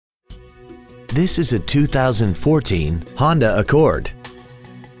This is a 2014 Honda Accord.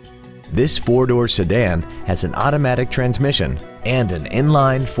 This four-door sedan has an automatic transmission and an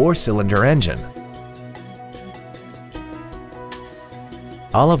inline four-cylinder engine.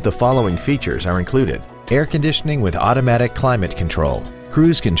 All of the following features are included: air conditioning with automatic climate control,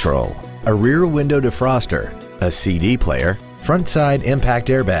 cruise control, a rear window defroster, a CD player, front side impact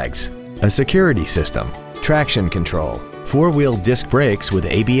airbags, a security system, traction control, four-wheel disc brakes with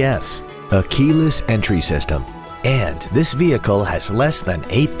ABS, a keyless entry system, and this vehicle has less than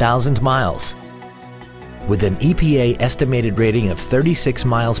 8,000 miles. With an EPA estimated rating of 36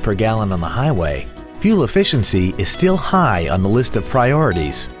 miles per gallon on the highway, fuel efficiency is still high on the list of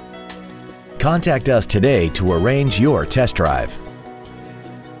priorities. Contact us today to arrange your test drive.